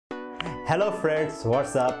Hello friends,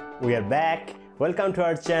 what's up? We are back. Welcome to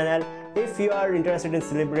our channel. If you are interested in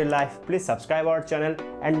celebrity life, please subscribe our channel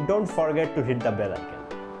and don't forget to hit the bell icon.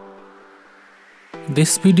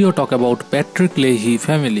 This video talk about Patrick Leahy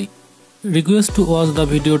family. Request to watch the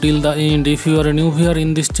video till the end. If you are a new viewer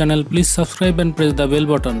in this channel, please subscribe and press the bell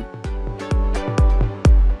button.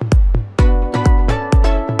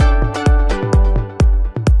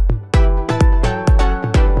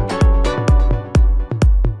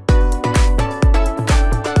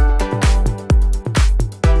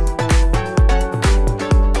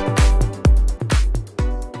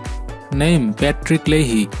 Name Patrick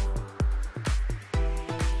Leahy.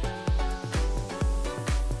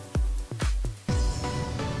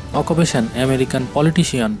 Occupation American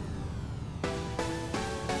politician.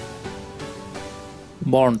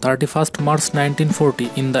 Born 31st March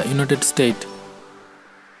 1940 in the United States.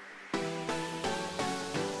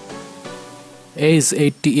 Age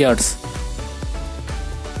 80 years.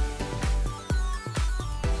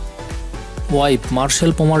 Wife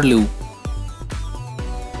Marcelle Pomerleau.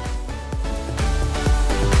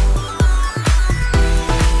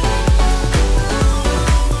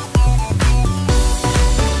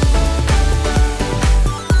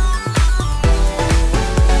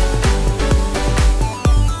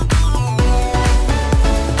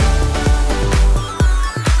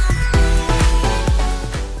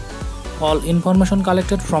 All information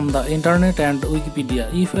collected from the internet and Wikipedia.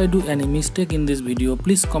 If I do any mistake in this video,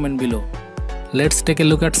 please comment below. Let's take a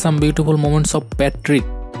look at some beautiful moments of Patrick.